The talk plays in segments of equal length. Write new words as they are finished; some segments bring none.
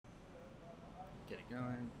Get it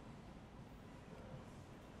going.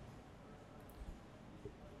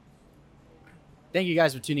 Thank you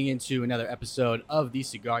guys for tuning in to another episode of the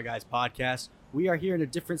Cigar Guys podcast. We are here in a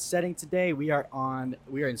different setting today. We are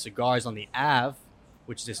in Cigars on the Ave,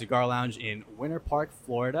 which is a cigar lounge in Winter Park,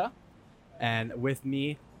 Florida. And with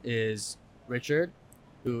me is Richard,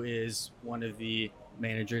 who is one of the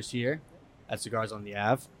managers here at Cigars on the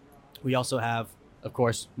Ave. We also have, of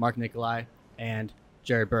course, Mark Nicolai and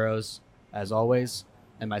Jared Burrows, as always,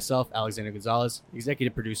 and myself, Alexander Gonzalez,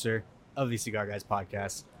 executive producer of the Cigar Guys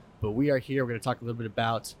podcast. But we are here. We're going to talk a little bit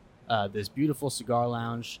about this beautiful cigar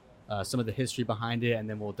lounge, some of the history behind it, and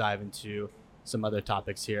then we'll dive into some other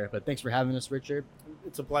topics here. But thanks for having us, Richard.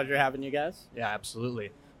 It's a pleasure having you guys. Yeah,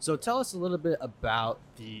 absolutely. So tell us a little bit about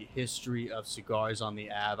the history of Cigars on the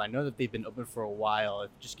Ave. I know that they've been open for a while.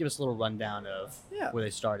 Just give us a little rundown of where they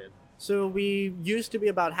started. So we used to be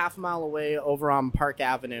about half a mile away over on Park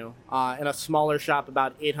Avenue in a smaller shop,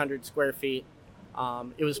 about 800 square feet.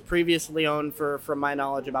 It was previously owned from my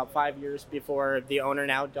knowledge, about 5 years before the owner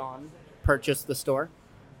now, Don, purchased the store.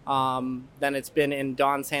 Then it's been in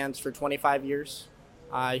Don's hands for 25 years.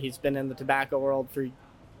 He's been in the tobacco world for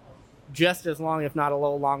just as long, if not a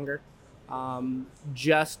little longer.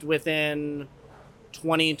 Just within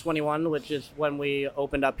 2021, which is when we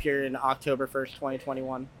opened up here in October 1st,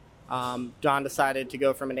 2021, Don decided to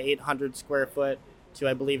go from an 800 square foot to,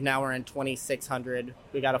 I believe now we're in 2,600.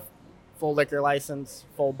 We got a full liquor license,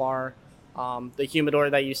 full bar. The humidor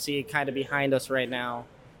that you see kind of behind us right now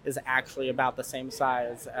is actually about the same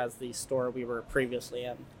size as the store we were previously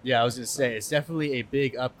in. Yeah, I was going to say, it's definitely a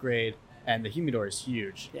big upgrade, and the humidor is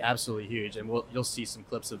huge, absolutely huge, and you'll see some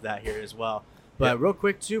clips of that here as well. But real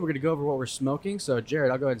quick, too, we're going to go over what we're smoking. So,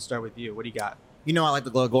 Jared, I'll go ahead and start with you. What do you got? You know, I like the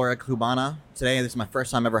La Gloria Cubana. Today, this is my first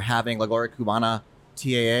time ever having La Gloria Cubana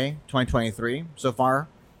TAA 2023 so far.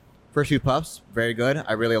 First few puffs, very good.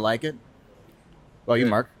 I really like it. Well, you,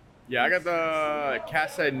 Mark? Yeah, I got the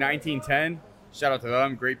Casa 1910. Shout out to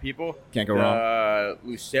them. Great people. Can't go wrong.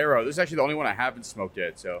 Lucero. This is actually the only one I haven't smoked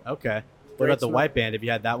yet. So okay. What about the White Band? Have you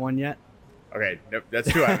had that one yet? Okay, nope,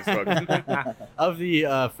 that's two I haven't smoked. Of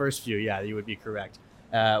the first few, yeah, you would be correct.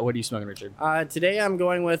 What are you smoking, Richard? Today I'm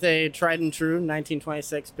going with a tried and true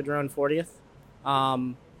 1926 Padron 40th.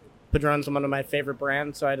 Padron's one of my favorite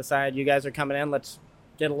brands, so I decided you guys are coming in. Let's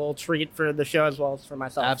get a little treat for the show as well as for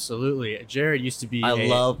myself. Absolutely. Jared used to be I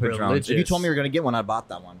love Padrons. religious. If you told me you were going to get one, I bought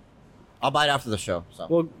that one. I'll buy it after the show.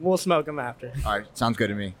 So We'll smoke them after. all right, sounds good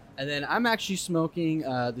to me. And then I'm actually smoking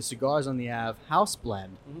the Cigars on the Ave House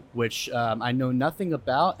Blend, which I know nothing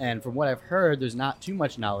about, and from what I've heard, there's not too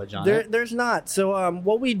much knowledge on it. There's not. So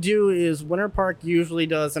what we do is Winter Park usually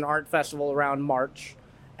does an art festival around March,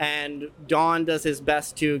 and Don does his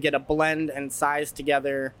best to get a blend and size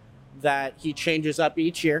together that he changes up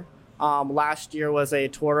each year. Last year was a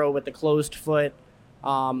Toro with the closed foot.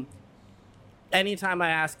 Anytime I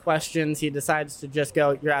ask questions, he decides to just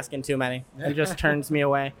go, "You're asking too many," and just turns me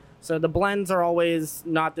away. So the blends are always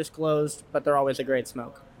not disclosed, but they're always a great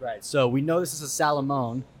smoke. Right. So we know this is a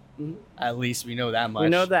Salomon. At least we know that much. We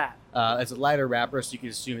know that. It's a lighter wrapper, so you can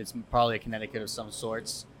assume it's probably a Connecticut of some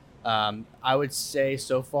sorts. I would say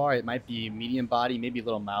so far it might be medium body, maybe a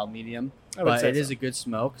little mild medium. But it is a good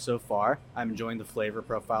smoke so far. I'm enjoying the flavor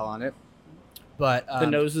profile on it. But the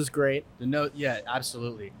nose is great. Yeah,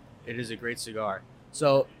 absolutely. It is a great cigar.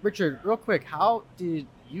 So, Richard, real quick, how did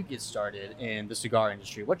you get started in the cigar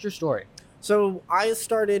industry? What's your story? So I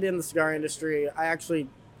started in the cigar industry. I actually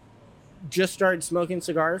just started smoking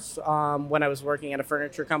cigars when I was working at a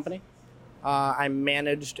furniture company. I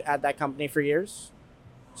managed at that company for years.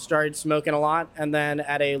 Started smoking a lot, and then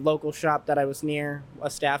at a local shop that I was near,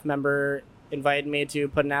 a staff member invited me to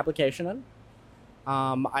put an application in.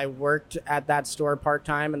 I worked at that store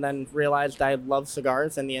part-time and then realized I love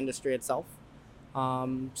cigars and the industry itself.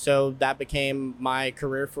 So that became my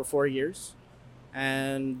career for 4 years,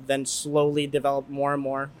 and then slowly developed more and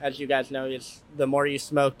more. As you guys know, the more you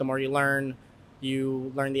smoke, the more you learn.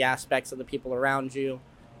 You learn the aspects of the people around you.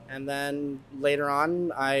 And then later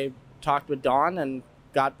on, I talked with Don and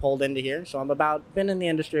got pulled into here. So been in the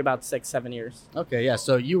industry about 6-7 years. Okay, yeah.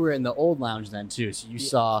 So you were in the old lounge then too. So you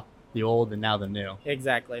saw the old and now the new.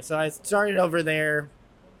 Exactly. So I started over there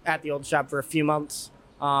at the old shop for a few months.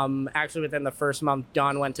 Actually, within the first month,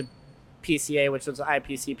 Don went to PCA, which was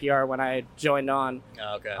IPCPR, when I joined on.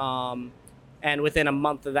 Oh, okay. And within a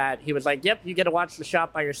month of that, he was like, "Yep, you get to watch the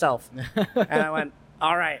shop by yourself." And I went,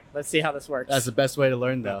 "All right, let's see how this works." That's the best way to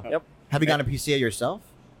learn, though. Yep. Have you gone to PCA yourself?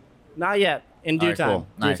 Not yet. In due All right, time. cool.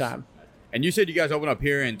 Nice. Due time. And you said you guys opened up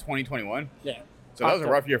here in 2021? Yeah. So that was a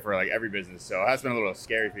October. rough year for like every business. So that's been a little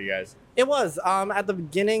scary for you guys. It was. At the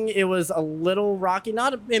beginning, it was a little rocky,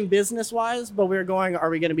 not in business wise, but we were going,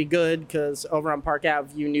 are we going to be good? Because over on Park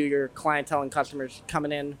Ave, you knew your clientele and customers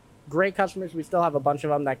coming in. Great customers. We still have a bunch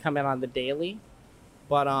of them that come in on the daily.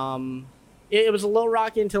 But it was a little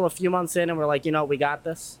rocky until a few months in, and we're like, we got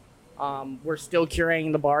this. We're still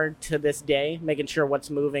curating the bar to this day, making sure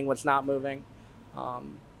what's moving, what's not moving,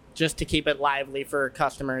 just to keep it lively for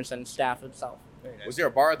customers and staff itself. Very nice. Was there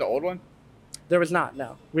a bar at the old one? There was not,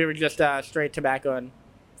 no. We were just straight tobacco and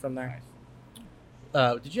from there.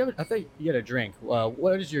 Did you have? I thought you had a drink.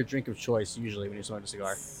 What is your drink of choice usually when you're smoking a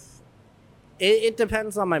cigar? It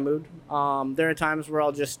depends on my mood. There are times where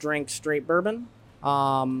I'll just drink straight bourbon.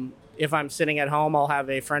 If I'm sitting at home, I'll have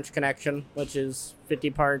a French Connection, which is 50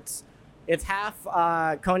 parts. It's half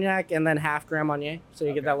cognac and then half Grand Marnier, so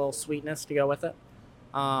you get that little sweetness to go with it.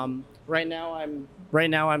 Right now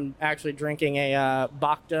I'm actually drinking a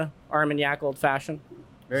Bacta Armagnac Old Fashioned.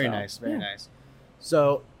 Very So, nice, very yeah. nice.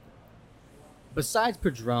 So, besides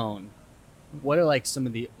Padron, what are like some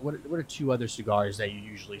of the what are two other cigars that you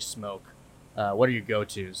usually smoke? What are your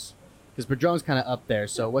go-tos? Because Padron's kind of up there.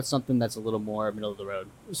 So, what's something that's a little more middle of the road?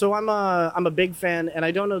 So I'm a big fan, and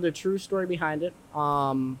I don't know the true story behind it.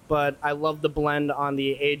 But I love the blend on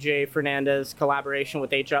the AJ Fernandez collaboration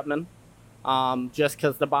with H. Upman. Just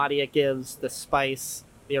because the body it gives, the spice,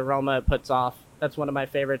 the aroma it puts off. That's one of my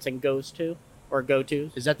favorites and go-tos.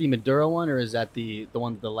 Is that the Maduro one, or is that the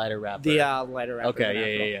one with the lighter wrapper? The lighter wrapper.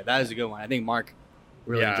 Okay, yeah. That is a good one. I think Mark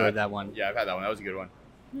really Yeah, enjoyed that one. Yeah, I've had that one. That was a good one.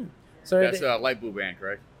 So That's a light blue band,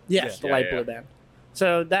 correct? yes, yeah. the Yeah, light yeah. blue band.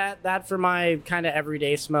 So that for my kind of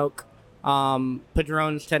everyday smoke.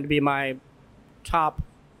 Padrones tend to be my top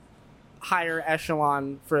higher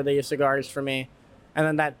echelon for the cigars for me. And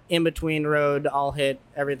then that in-between road, I'll hit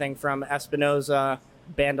everything from Espinosa,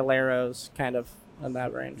 Bandoleros, kind of in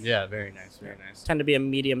that range. Yeah, very nice, very nice. Tend to be a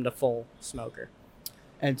medium to full smoker.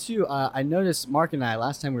 And two, I noticed Mark and I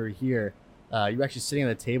last time we were here, you were actually sitting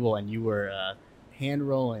at the table and you were hand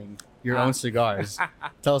rolling your own cigars.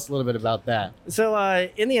 Tell us a little bit about that. So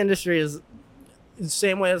in the industry is the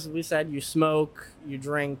same way as we said, you smoke, you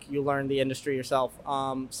drink, you learn the industry yourself.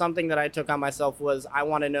 Something that I took on myself was I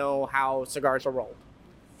want to know how cigars are rolled.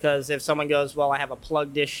 Because if someone goes, well, I have a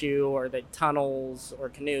plugged issue or the tunnels or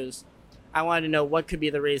canoes, I wanted to know what could be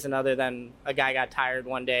the reason other than a guy got tired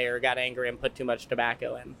one day or got angry and put too much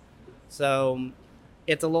tobacco in. So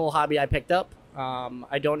it's a little hobby I picked up.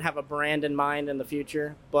 I don't have a brand in mind in the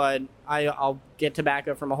future, but I'll get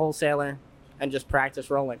tobacco from a wholesaler and just practice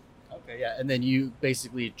rolling. Okay, yeah. And then you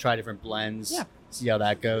basically try different blends, Yeah. see how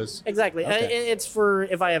that goes. Exactly. Okay. It's for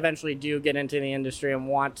if I eventually do get into the industry and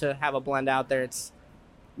want to have a blend out there. It's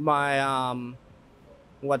my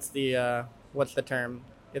what's the term?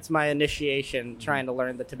 It's my initiation trying to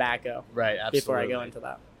learn the tobacco Right, absolutely. before I go into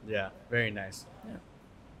that. Yeah, very nice. Yeah.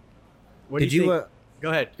 What Did do you you? think?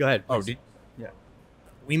 Go ahead. Oh, please. Yeah.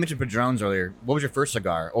 We mentioned Padrones earlier. What was your first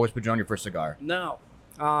cigar? Or was Padron your first cigar? No.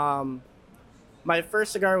 My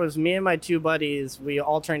first cigar was me and my two buddies. We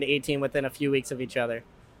all turned 18 within a few weeks of each other.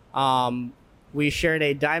 We shared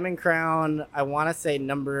a Diamond Crown, I want to say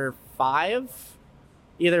number 5,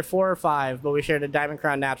 either 4 or 5, but we shared a Diamond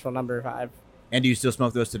Crown Natural number 5. And do you still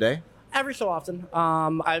smoke those today? Every so often.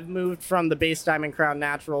 I've moved from the base Diamond Crown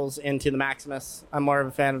Naturals into the Maximus. I'm more of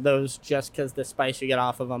a fan of those just because the spice you get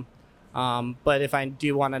off of them. But if I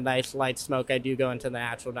do want a nice light smoke, I do go into the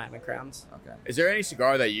natural Diamond Crowns. Okay. Is there any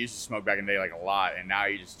cigar that you used to smoke back in the day like a lot, and now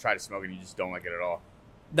you just try to smoke and you just don't like it at all?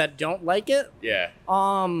 That don't like it? Yeah.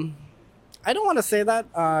 I don't want to say that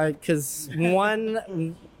because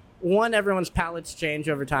one, everyone's palates change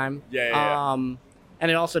over time. Yeah. And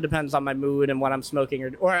it also depends on my mood and what I'm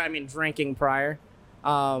smoking or I mean drinking prior.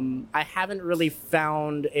 I haven't really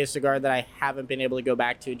found a cigar that I haven't been able to go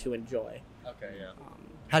back to enjoy. Okay, yeah.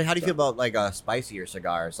 How do you feel about like spicier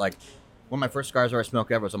cigars? Like one of my first cigars I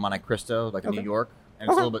smoked ever was a Monte Cristo, like in New York, and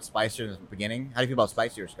it's a little bit spicier in the beginning. How do you feel about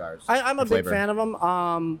spicier cigars? I'm a The big flavor. fan of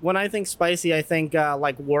them. When I think spicy, I think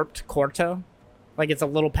like warped Corto. Like it's a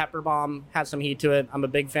little pepper bomb, has some heat to it. I'm a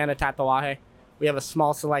big fan of Tatuaje. We have a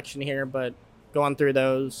small selection here, but going through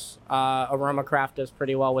those, Aroma Craft does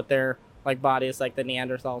pretty well with their like bodies, like the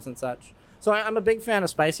Neanderthals and such. So I'm a big fan of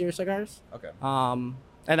spicier cigars. Okay.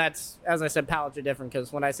 And that's, as I said, palates are different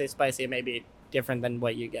because when I say spicy, it may be different than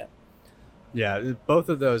what you get. Yeah, both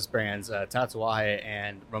of those brands, Tatuaje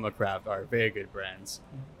and Roma Craft, are very good brands.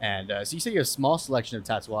 And so you say you have a small selection of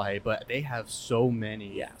Tatuaje, but they have so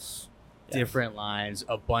many Yes. different lines,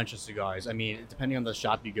 a bunch of cigars. I mean, depending on the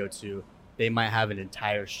shop you go to, they might have an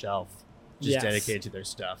entire shelf just Yes. dedicated to their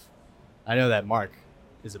stuff. I know that Mark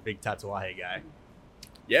is a big Tatuaje guy.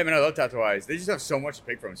 Yeah, man, I love Tatuajes. They just have so much to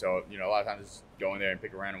pick from. So, a lot of times just go in there and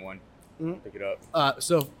pick a random one, pick it up.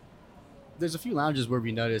 So there's a few lounges where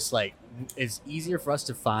we notice like it's easier for us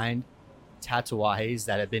to find tatuajes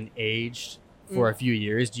that have been aged for a few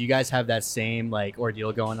years. Do you guys have that same like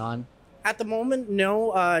ordeal going on? At the moment,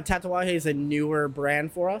 no. Tatuaje is a newer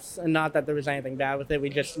brand for us, and not that there was anything bad with it. We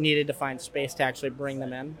just needed to find space to actually bring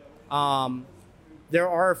them in. There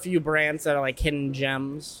are a few brands that are like hidden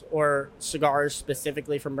gems, or cigars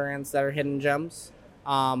specifically from brands that are hidden gems.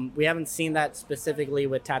 We haven't seen that specifically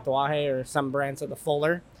with Tatuaje or some brands of the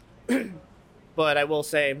Fuller. But I will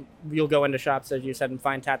say you'll go into shops, as you said, and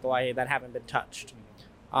find Tatuaje that haven't been touched.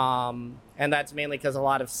 And that's mainly because a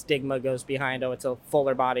lot of stigma goes behind, it's a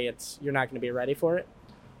Fuller body, you're not going to be ready for it.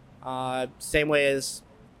 Same way as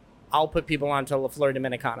I'll put people onto La Flor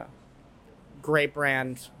Dominicana. Great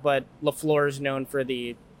brand, but La Flor is known for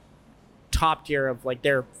the top tier of like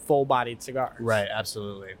their full-bodied cigars. Right,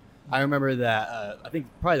 absolutely. I remember that I think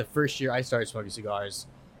probably the first year I started smoking cigars,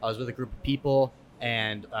 I was with a group of people,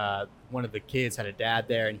 and one of the kids had a dad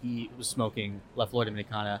there, and he was smoking La Flor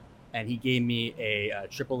Dominicana, and he gave me a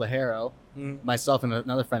triple Lajero, myself and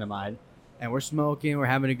another friend of mine, and we're smoking, we're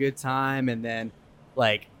having a good time, and then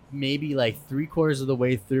like maybe like 3/4 of the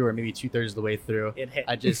way through, or maybe 2/3 of the way through, It hit.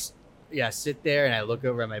 I just sit there and I look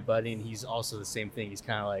over at my buddy, and he's also the same thing. He's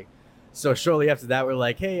kind of like, so shortly after that, we're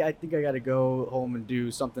like, hey, I think I got to go home and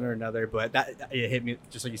do something or another. But it hit me,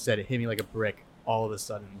 just like you said, it hit me like a brick all of a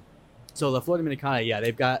sudden. So La Flor Dominicana, yeah,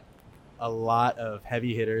 they've got a lot of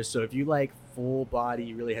heavy hitters. So if you like full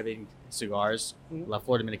body, really heavy cigars, La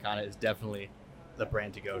Flor Dominicana is definitely the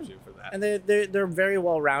brand to go to for that. And they're very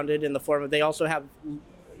well rounded in the form of, they also have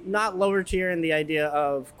not lower tier in the idea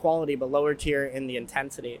of quality, but lower tier in the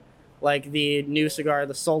intensity. Like the new cigar,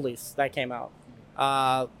 the Solis that came out.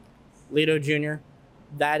 Lido Jr.,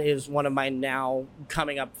 that is one of my now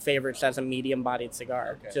coming up favorites as a medium-bodied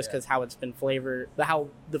cigar, because how it's been flavored, how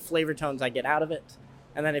the flavor tones I get out of it.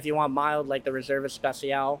 And then if you want mild, like the Reserva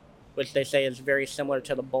Especial, which they say is very similar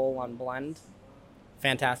to the Bull on blend,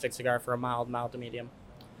 fantastic cigar for a mild to medium.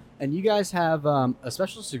 And you guys have a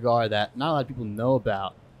special cigar that not a lot of people know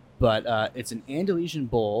about, but it's an Andalusian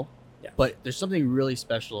Bull. Yes. But there's something really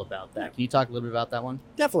special about that. Can you talk a little bit about that one?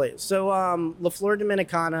 Definitely. So La Flor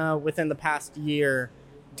Dominicana, within the past year,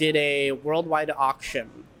 did a worldwide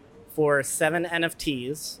auction for 7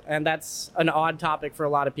 NFTs. And that's an odd topic for a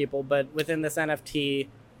lot of people. But within this NFT,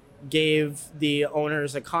 gave the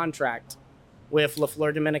owners a contract with La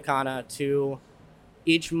Flor Dominicana to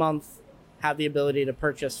each month have the ability to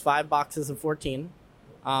purchase 5 boxes of 14.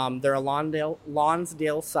 They're a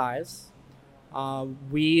Lonsdale size.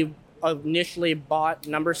 We initially bought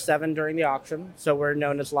number 7 during the auction, so we're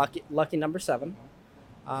known as lucky number 7.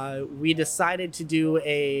 We decided to do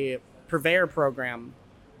a purveyor program,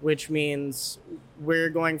 which means we're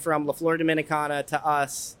going from La Flor Dominicana to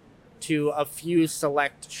us to a few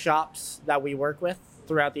select shops that we work with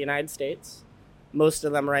throughout the United States. Most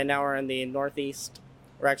of them right now are in the Northeast.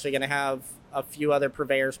 We're actually going to have a few other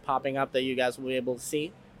purveyors popping up that you guys will be able to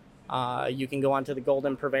see. You can go onto the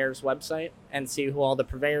Golden Purveyors website and see who all the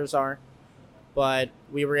purveyors are. But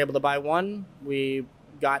we were able to buy one. We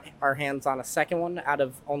got our hands on a second one out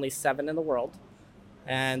of only 7 in the world.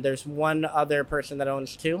 And there's one other person that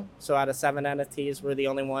owns 2. So out of 7 NFTs, we're the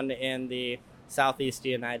only one in the Southeast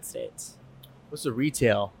United States. What's the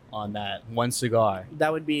retail on that one cigar?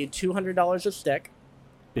 That would be $200 a stick.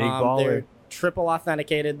 Big baller. They're triple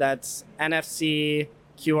authenticated. That's NFC,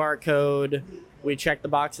 QR code. We check the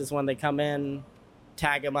boxes when they come in,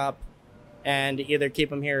 tag them up, and either keep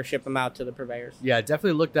them here or ship them out to the purveyors. Yeah,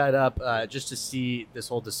 definitely look that up just to see this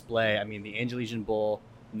whole display. I mean, the Andalusian Bull,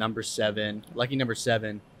 number 7, lucky number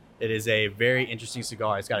 7. It is a very interesting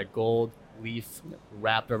cigar. It's got a gold leaf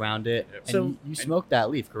wrapped around it. Yep. And So- you smoked that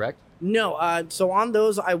leaf, correct? No, so on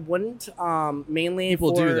those I wouldn't. Mainly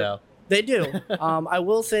People do, though. They do. I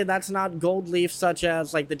will say that's not gold leaf such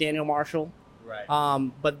as like the Daniel Marshall.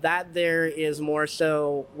 Right. But that there is more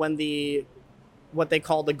so when what they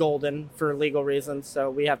call the golden for legal reasons, so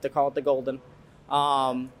we have to call it the golden,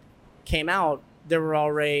 came out, there were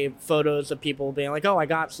already photos of people being like, oh, I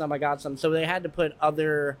got some. So they had to put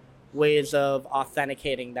other ways of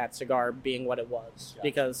authenticating that cigar being what it was,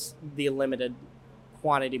 because the limited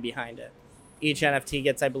quantity behind it. Each NFT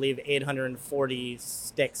gets, I believe, 840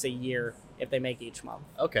 sticks a year if they make each month.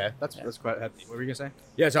 Okay, that's quite hefty. What were you gonna say?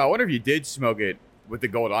 Yeah, so I wonder if you did smoke it with the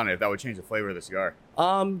gold on it, if that would change the flavor of the cigar.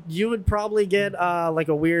 You would probably get like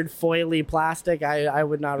a weird foily plastic. I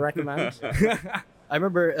would not recommend. I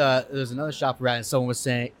remember there was another shop we're at, and someone was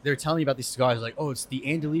saying, they were telling me about these cigars, like, oh, it's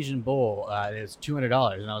the Andalusian Bull, and it's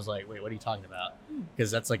 $200. And I was like, wait, what are you talking about?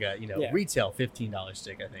 because that's like a Yeah. retail $15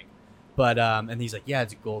 stick, I think. But and he's like, yeah,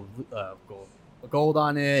 it's gold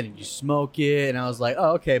on it, and you smoke it, and I was like,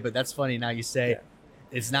 oh, okay, but that's funny. Now you say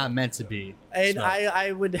it's not meant to be. And smoked.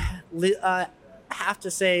 I would have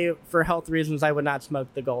to say, for health reasons, I would not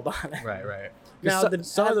smoke the gold on it. Right. Now,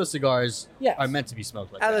 Some of those cigars Yes. are meant to be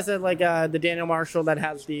smoked like As I that. said, like the Daniel Marshall that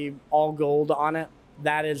has the all gold on it,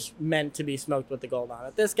 that is meant to be smoked with the gold on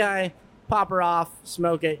it. This guy, pop her off,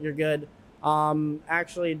 smoke it, you're good.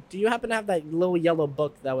 Actually, do you happen to have that little yellow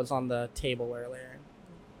book that was on the table earlier?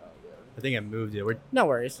 I think I moved it. No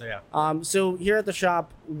worries. Yeah. So here at the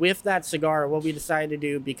shop, with that cigar, what we decided to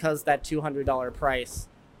do, because that $200 price,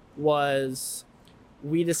 was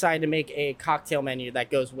we decided to make a cocktail menu that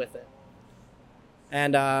goes with it.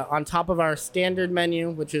 And on top of our standard menu,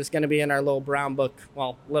 which is going to be in our little brown book,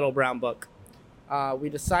 we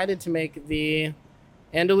decided to make the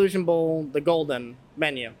Andalusian Bowl the golden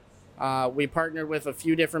menu. We partnered with a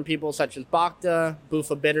few different people, such as Bacta,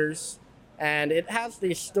 Bufa Bitters, and it has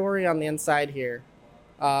the story on the inside here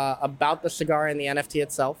about the cigar and the NFT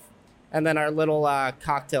itself, and then our little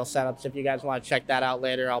cocktail setups. If you guys want to check that out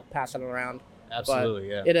later, I'll pass it around. Absolutely,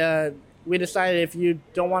 But yeah. we decided if you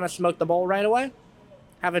don't want to smoke the bowl right away,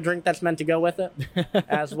 have a drink that's meant to go with it,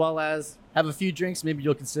 as well as... Have a few drinks, maybe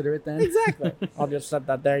you'll consider it then. Exactly. I'll just set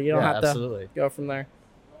that there. You don't have absolutely. to go from there.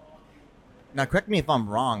 Now, correct me if I'm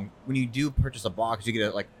wrong. When you do purchase a box, you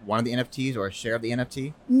get like one of the NFTs or a share of the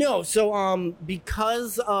NFT. No, so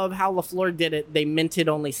because of how LaFleur did it, they minted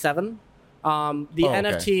only 7. The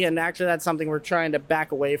NFT, and actually that's something we're trying to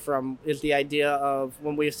back away from, is the idea of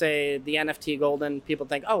when we say the NFT golden, people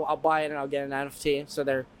think, oh, I'll buy it and I'll get an NFT, so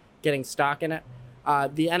they're getting stock in it.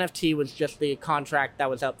 The NFT was just the contract that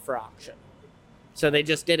was up for auction. So they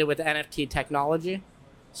just did it with NFT technology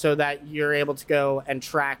so that you're able to go and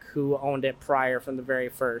track who owned it prior from the very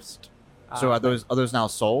first. So are those now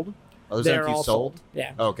sold? Are those They're NFTs all sold?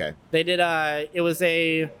 Yeah. Oh, okay. They did, it was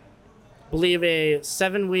I believe a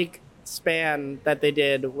 7-week span that they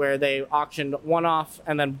did where they auctioned one off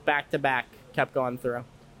and then back to back kept going through.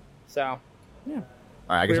 So, yeah.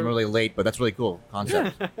 All right, I guess I'm We're- really late, but that's really cool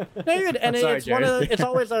concept. No, you're good. And I'm sorry, it's one of Jerry. it's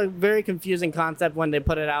always a very confusing concept when they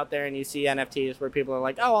put it out there and you see NFTs where people are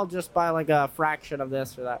like, oh, I'll just buy like a fraction of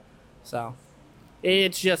this or that. So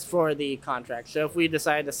it's just for the contract. So if we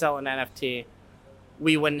decide to sell an NFT,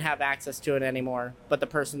 we wouldn't have access to it anymore. But the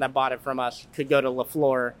person that bought it from us could go to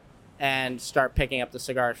LaFleur and start picking up the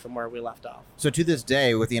cigars from where we left off. So to this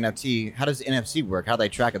day, with the NFT, how does the NFC work? How do they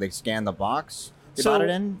track it? They scan the box they So- bought it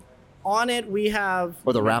in, On it, we have...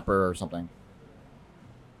 or the wrapper or something.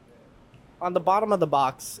 On the bottom of the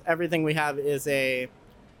box, everything we have is it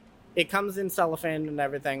comes in cellophane and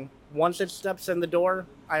everything. Once it steps in the door,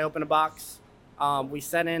 I open a box. We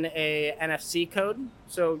send in a NFC code.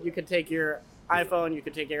 So you could take your iPhone, you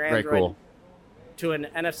could take your Very Android cool. to an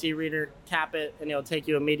NFC reader, tap it, and it'll take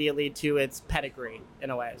you immediately to its pedigree in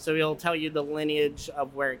a way. So it'll tell you the lineage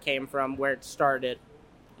of where it came from, where it started.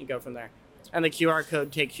 You go from there. And the QR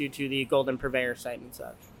code takes you to the Golden Purveyor site and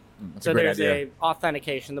such. That's So a great there's idea. a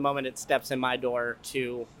authentication the moment it steps in my door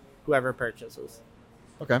to whoever purchases.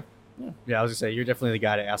 Okay. Yeah, I was gonna say you're definitely the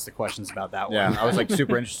guy to ask the questions about that one. Yeah, I was like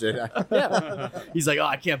super interested. Yeah, He's like, oh,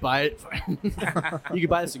 I can't buy it. You can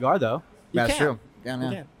buy the cigar though. That's can. true. Yeah, you yeah.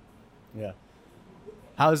 can. Yeah.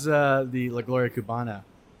 How's the La Gloria Cubana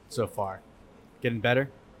so far? Getting better?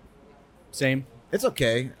 Same? It's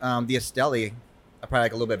okay. The Esteli, I probably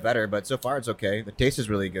like a little bit better, but so far it's okay. The taste is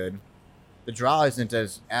really good. The draw isn't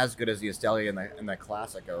as good as the Esteli and the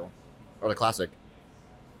Classico, or the Classic.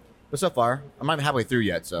 But so far, I'm not even halfway through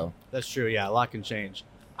yet, so. That's true. Yeah, a lot can change.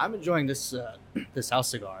 I'm enjoying this this house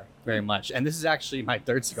cigar very much, and this is actually my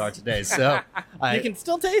 3rd cigar today. So You can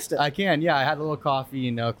still taste it. I can. Yeah, I had a little coffee,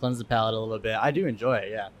 cleanse the palate a little bit. I do enjoy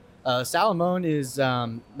it. Yeah. Salamone is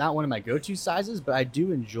not one of my go-to sizes, but I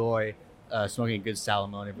do enjoy smoking a good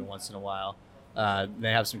Salamone every once in a while.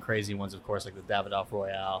 They have some crazy ones, of course, like the Davidoff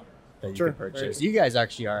Royale that you Sure. can purchase. Right. You guys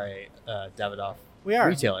actually are a Davidoff We are.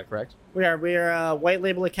 retailer, correct? We are. We are a white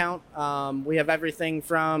label account. We have everything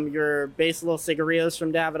from your base little cigarillos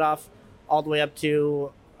from Davidoff all the way up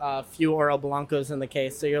to a few Oro Blancos in the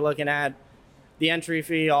case. So you're looking at the entry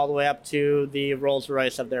fee all the way up to the Rolls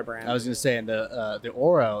Royce of their brand. I was going to say, and the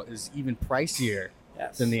Oro is even pricier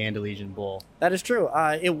Yes. than the Andalusian Bull. That is true.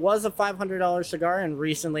 It was a $500 cigar, and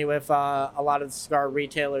recently with a lot of the cigar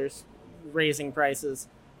retailers raising prices,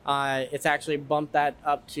 it's actually bumped that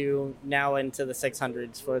up to now into the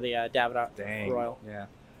 600s for the Davidoff Dang. Royal. Yeah.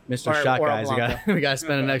 Mr. Or- Shot or a guys, Blanco. we got to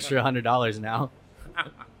spend an extra $100 now.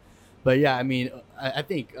 But yeah, I mean, I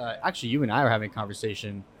think actually you and I were having a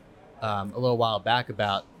conversation a little while back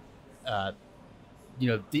about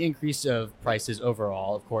the increase of prices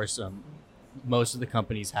overall, of course, most of the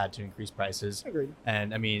companies had to increase prices. Agreed.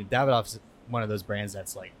 And I mean, Davidoff's one of those brands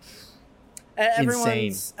that's like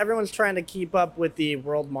insane. Everyone's trying to keep up with the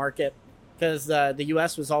world market because the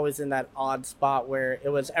U.S. was always in that odd spot where it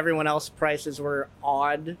was everyone else prices were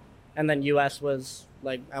odd, and then U.S. was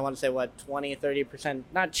like, I want to say what, 20-30%,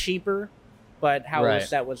 not cheaper, but how it was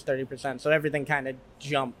set was 30%. So everything kind of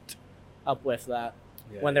jumped up with that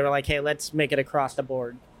when they were like, hey, let's make it across the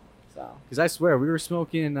board. So because I swear we were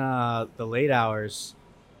smoking the late hours,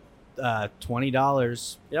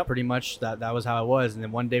 $20. Yep. Pretty much that was how it was. And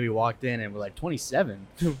then one day we walked in and we're like 27.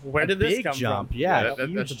 Where did this big come jump? from? Yeah, that's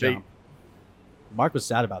huge a big jump. Mark was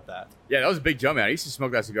sad about that. Yeah, that was a big jump, man. I used to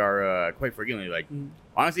smoke that cigar quite frequently. Like,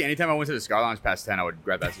 honestly, anytime I went to the cigar lounge past 10, I would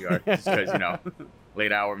grab that cigar just because,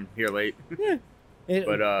 late hour, I'm here late. Yeah.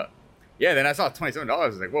 But, then I saw $27. I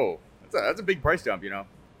was like, whoa, that's a big price jump,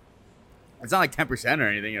 It's not like 10% or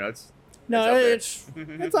anything, it's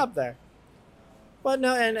up there. But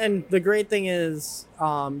no, and the great thing is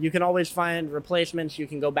you can always find replacements. You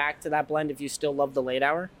can go back to that blend if you still love the late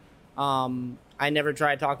hour. I never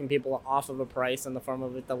tried talking people off of a price in the form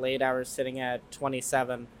of the late hours sitting at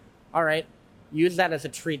 27. All right, use that as a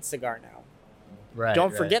treat cigar now. Right.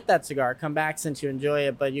 Don't forget that cigar. Come back since you enjoy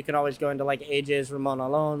it, but you can always go into like AJ's Ramon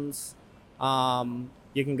Alone's.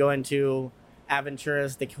 You can go into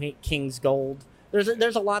Aventura's, the King's Gold.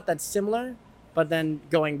 There's a lot that's similar, but then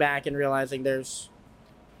going back and realizing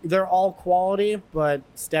they're all quality, but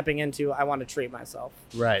stepping into I want to treat myself.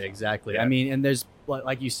 Right, exactly. Yeah. I mean, and there's,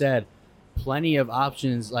 like you said, plenty of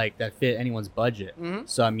options like that fit anyone's budget. Mm-hmm.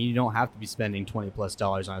 So I mean, you don't have to be spending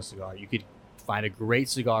 $20+ on a cigar. You could find a great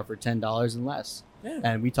cigar for $10 and less. Yeah.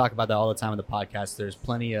 And we talk about that all the time on the podcast. There's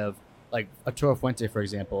plenty of, like a Toro Fuente, for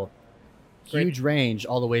example, huge range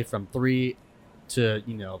all the way from $3 to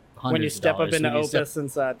hundreds. When you step of up dollars. into Opus and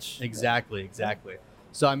such. Exactly.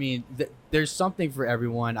 So I mean, there's something for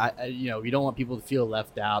everyone. We don't want people to feel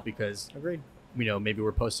left out because Agreed. Maybe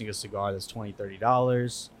we're posting a cigar that's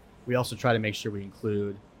 $20-$30. We also try to make sure we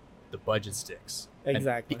include the budget sticks.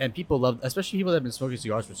 Exactly. And people love, especially people that have been smoking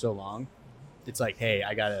cigars for so long. It's like, hey,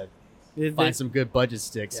 I gotta find some good budget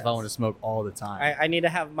sticks if I want to smoke all the time. I need to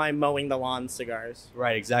have my mowing the lawn cigars.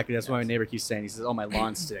 Right, exactly. That's what my neighbor keeps saying. He says, "Oh, my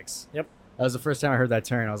lawn sticks." Yep. That was the first time I heard that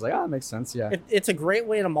term. I was like, "Oh, that makes sense." Yeah. It's a great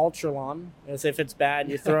way to mulch your lawn. As if it's bad,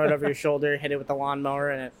 you throw it over your shoulder, hit it with the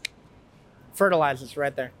lawnmower, and it fertilizes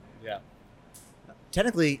right there. Yeah.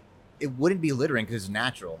 Technically, it wouldn't be littering because it's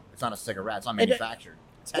natural. It's not a cigarette. It's not manufactured.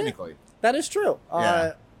 Technically. That is true.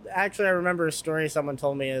 Yeah. Actually, I remember a story someone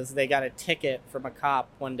told me is they got a ticket from a cop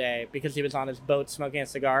one day because he was on his boat smoking a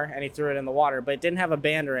cigar and he threw it in the water, but it didn't have a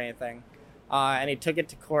band or anything. And he took it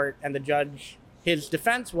to court, and the judge, his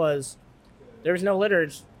defense was there was no litter,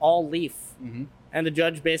 it's all leaf. Mm-hmm. And the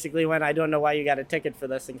judge basically went, I don't know why you got a ticket for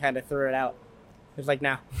this, and kind of threw it out. It's like,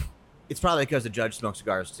 nah. It's probably because the judge smokes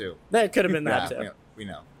cigars too. That could have been that too. We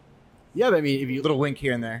know. Yeah, but I mean, if you Little wink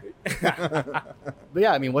here and there. But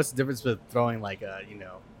yeah, I mean, what's the difference with throwing like a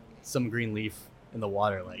some green leaf in the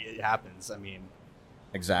water? Like, it happens. I mean,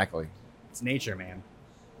 Exactly. it's nature, man.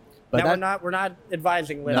 But But now we're not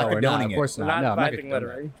advising littering. no, we're not. condoning Of it. course We're not. not No, I'm not advising gonna condone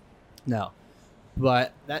littering. that. No,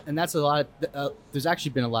 but that's a lot. There's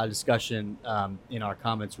actually been a lot of discussion in our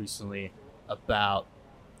comments recently about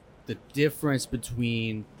the difference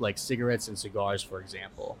between like cigarettes and cigars, for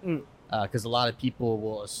example, because a lot of people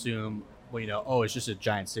will assume, oh, it's just a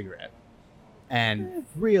giant cigarette, and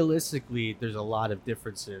realistically, there's a lot of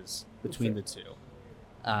differences between the two.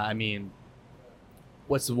 I mean,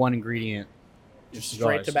 what's the one ingredient? Just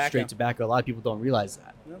Cigars, straight tobacco. A lot of people don't realize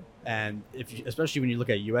that. No. And especially when you look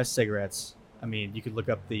at U.S. cigarettes, I mean, you could look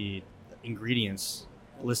up the ingredients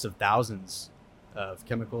list of thousands of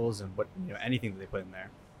chemicals and anything that they put in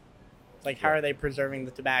there. Like, how are they preserving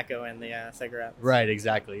the tobacco in the cigarettes? Right,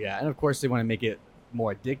 exactly, yeah. And of course, they want to make it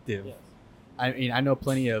more addictive. Yes. I mean, I know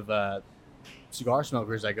plenty of cigar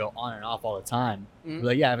smokers that go on and off all the time. Mhm.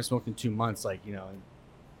 Like, yeah, I haven't smoked in 2 months,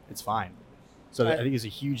 it's fine. So I think there's a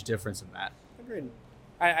huge difference in that. Agreed.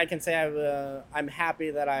 I can say I'm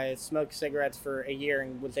happy that I smoked cigarettes for a year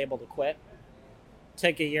and was able to quit.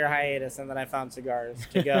 Took a year hiatus, and then I found cigars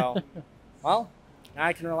to go. Well, now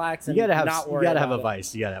I can relax and not worry. You gotta have a about it.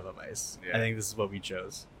 vice. You gotta have a vice. Yeah. I think this is what we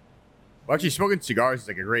chose. Well, actually, smoking cigars is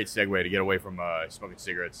like a great segue to get away from smoking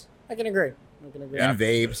cigarettes. I can agree. Yeah. And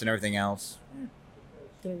vapes and everything else. I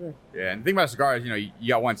can agree. Yeah, and the thing about cigars, you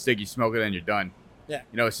got one stick, you smoke it, and you're done. Yeah.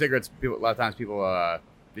 Cigarettes, a lot of times people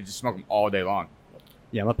they just smoke them all day long.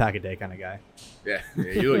 Yeah, I'm a pack a day kind of guy. Yeah,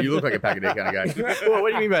 you look like a pack a day kind of guy. Well, what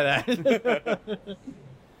do you mean by that?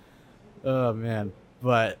 Oh man.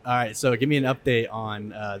 But all right, so give me an update on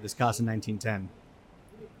this Casa 1910.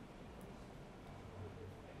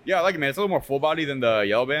 Yeah, I like it, man. It's a little more full body than the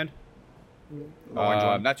yellow band. Orange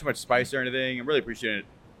one. Not too much spice or anything. I'm really appreciating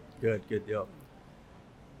it. Good deal.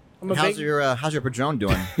 I'm a How's big- your Padron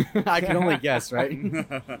doing? I can only guess, right?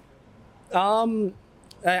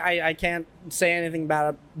 I can't say anything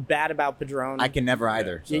bad about Padron. I can never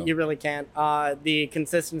either. So. You really can't. The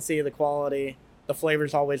consistency, the quality, the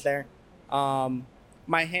flavor's always there.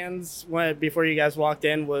 My hands before you guys walked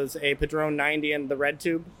in was a Padron 90 and the red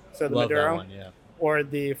tube, so the Love that Maduro, one, yeah. or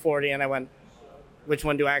the 40, and I went, which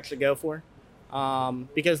one do I actually go for?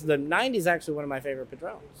 Because the 90 is actually one of my favorite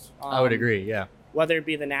Padrones. I would agree, yeah. Whether it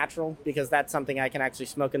be the natural, because that's something I can actually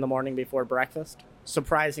smoke in the morning before breakfast.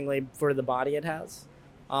 Surprisingly, for the body it has.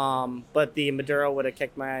 But the Maduro would have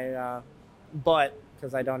kicked my butt,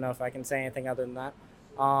 because I don't know if I can say anything other than that.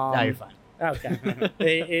 Now you're fine. Okay.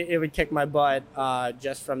 it would kick my butt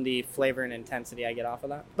just from the flavor and intensity I get off of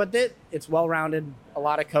that. But it's well-rounded, a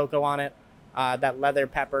lot of cocoa on it. That leather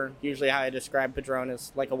pepper, usually how I describe Padron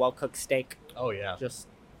is like a well-cooked steak. Oh, yeah. Just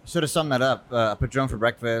So to sum that up, a Padron for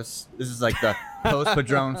breakfast. This is like the post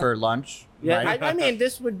Padron for lunch. yeah, right? I mean,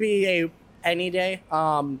 this would be any day.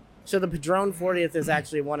 So the Padron 40th is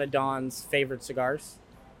actually one of Don's favorite cigars.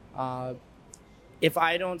 If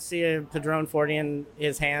I don't see a Padron 40 in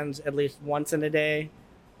his hands at least once in a day,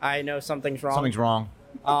 I know something's wrong. Something's wrong.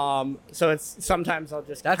 So it's sometimes I'll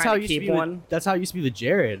just That's how kind you of keep used to be one. that's how it used to be with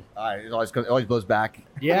Jared. It always blows back.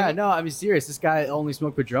 Yeah, no, I mean serious. This guy only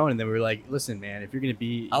smoked Padron, and then we were like, "Listen, man, if you're gonna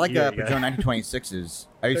be, I like here, you Padron gotta-" 1926s.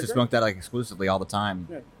 I used to They're smoke that like exclusively all the time.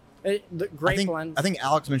 Great blend. I think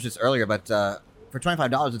Alex mentioned this earlier, but for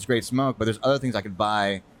 $25, it's great smoke. But there's other things I could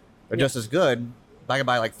buy that are just as good. I could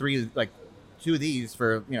buy like two of these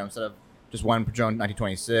for instead of just one Padron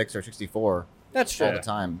 1926 or 64 That's true. all the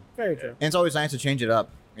time. Very true. And it's always nice to change it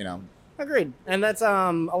up. Agreed. And that's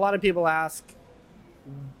a lot of people ask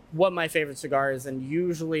what my favorite cigar is, and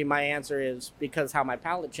usually my answer is because how my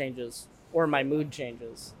palate changes or my mood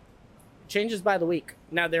changes. Changes by the week.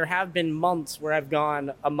 Now there have been months where I've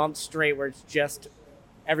gone a month straight where it's just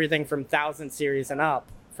everything from 1000 series and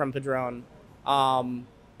up from Padron.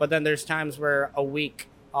 But then there's times where a week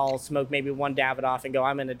I'll smoke maybe one Davidoff and go,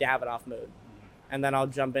 I'm in a Davidoff mood. And then I'll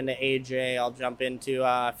jump into AJ, I'll jump into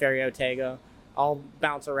Ferry Ortega. I'll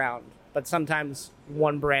bounce around. But sometimes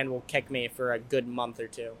one brand will kick me for a good month or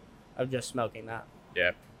two of just smoking that.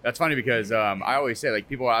 Yeah, that's funny because I always say, like,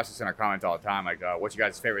 people ask us in our comments all the time, like, what's your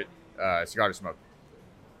guys' favorite cigar to smoke?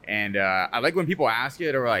 And I like when people ask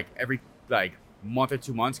it, or like every month or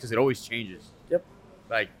 2 months, because it always changes. Yep.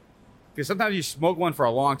 Like, because sometimes you smoke one for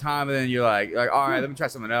a long time, and then you're like, all right, let me try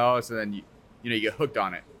something else, and then you get hooked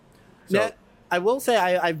on it. So Now, I will say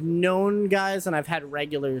I've known guys and I've had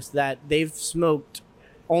regulars that they've smoked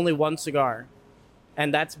only one cigar,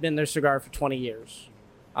 and that's been their cigar for 20 years.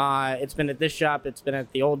 It's been at this shop. It's been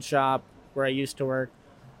at the old shop where I used to work.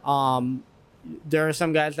 There are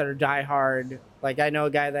some guys that are diehard. Like, I know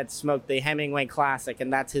a guy that smoked the Hemingway Classic,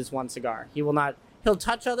 and that's his one cigar. He'll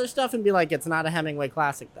touch other stuff and be like, it's not a Hemingway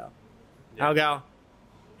Classic, though. Yeah. I'll go,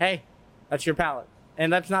 hey, that's your palate.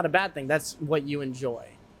 And that's not a bad thing. That's what you enjoy.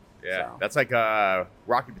 yeah, So. that's like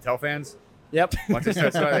Rocky Patel fans. Yep. Once they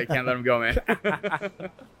start smoking, they can't let them go, man.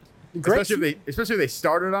 Great, especially if they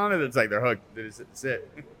started on it, it's like they're hooked. That's it.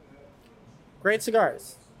 great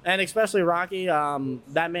cigars. And especially Rocky,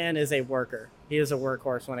 that man is a worker. He is a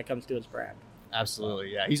workhorse when it comes to his brand.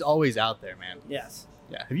 Absolutely, yeah. He's always out there, man. Yes.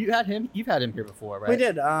 Yeah. Have you had him? You've had him here before, right? We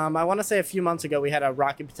did. I want to say a few months ago we had a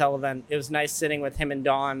Rocky Patel event. It was nice sitting with him and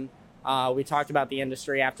Don. We talked about the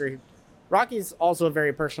industry after. Rocky's also a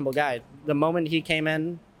very personable guy. The moment he came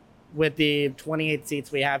in with the 28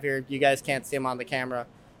 seats we have here, you guys can't see him on the camera,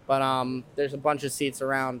 but there's a bunch of seats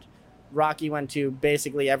around. Rocky went to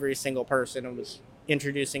basically every single person and was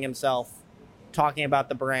introducing himself, talking about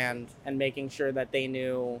the brand, and making sure that they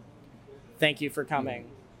knew, thank you for coming.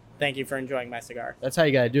 Thank you for enjoying my cigar. That's how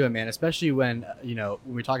you got to do it, man. Especially when, when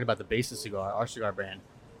we're talking about the Basis cigar, our cigar brand,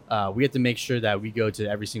 we have to make sure that we go to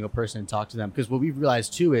every single person and talk to them. Because what we've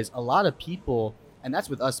realized, too, is a lot of people, and that's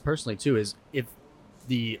with us personally, too, is if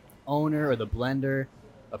the owner or the blender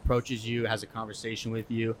approaches you, has a conversation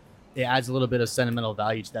with you, it adds a little bit of sentimental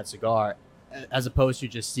value to that cigar, as opposed to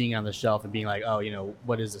just seeing it on the shelf and being like, oh,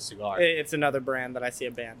 what is a cigar? It's another brand that I see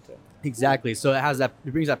a band to. Exactly. So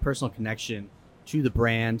it brings that personal connection to the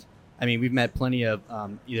brand. I mean, we've met plenty of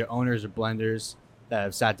either owners or blenders that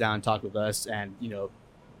have sat down and talked with us and,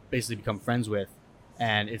 basically become friends with.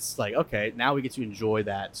 And it's like, okay, now we get to enjoy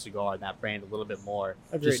that cigar and that brand a little bit more.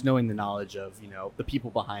 Agreed. Just knowing the knowledge of, the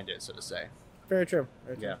people behind it, so to say. Very true.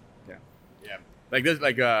 Very true. Yeah. Yeah. Like this,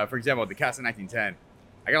 like for example, the Casa 1910.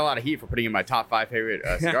 I got a lot of heat for putting in my top 5 favorite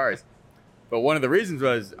cigars. But one of the reasons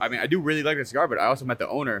was, I mean, I do really like the cigar, but I also met the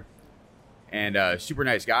owner, and super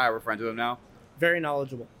nice guy. We're friends with him now. Very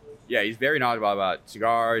knowledgeable. Yeah, he's very knowledgeable about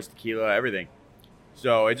cigars, tequila, everything.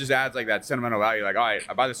 So it just adds like that sentimental value. Like, all right,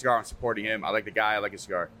 I buy the cigar, I'm supporting him. I like the guy, I like his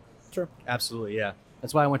cigar. Sure. Absolutely, yeah.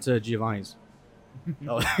 That's why I went to Giovanni's.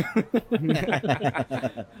 Oh.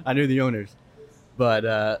 I knew the owners.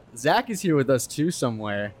 But Zach is here with us too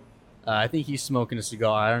somewhere. I think he's smoking a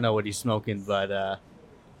cigar. I don't know what he's smoking, but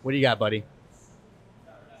what do you got, buddy?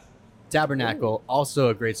 Tabernacle, also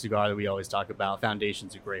a great cigar that we always talk about.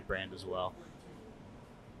 Foundation's a great brand as well.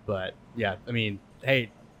 But yeah, I mean,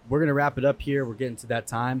 hey, we're going to wrap it up here. We're getting to that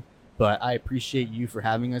time, but I appreciate you for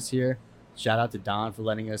having us here. Shout out to Don for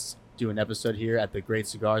letting us do an episode here at the Great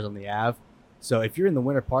Cigars on the Ave. So if you're in the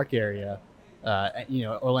Winter Park area,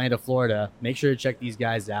 Orlando, Florida, make sure to check these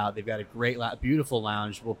guys out. They've got a great, beautiful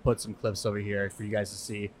lounge. We'll put some clips over here for you guys to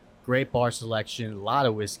see. Great bar selection, a lot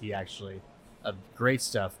of whiskey, actually. Great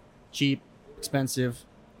stuff. Cheap, expensive,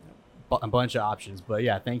 a bunch of options. But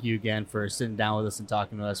yeah, thank you again for sitting down with us and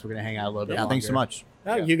talking to us. We're going to hang out a little bit longer. Thanks so much.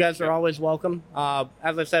 Yeah, you guys are always welcome.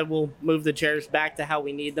 As I said, we'll move the chairs back to how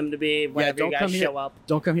we need them to be whenever you guys show up.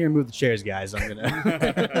 Don't come here and move the chairs, guys. I'm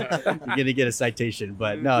gonna get a citation.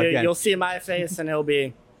 But no, again, you'll see my face and it'll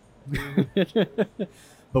be.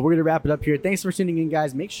 But we're gonna wrap it up here. Thanks for tuning in,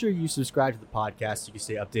 guys. Make sure you subscribe to the podcast so you can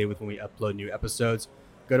stay updated with when we upload new episodes.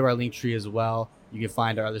 Go to our link tree as well. You can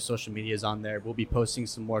find our other social medias on there. We'll be posting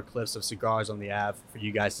some more clips of cigars on the Ave for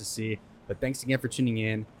you guys to see. But thanks again for tuning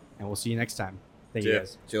in, and we'll see you next time. Thank you,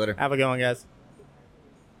 guys. See you later. Have a good one, guys.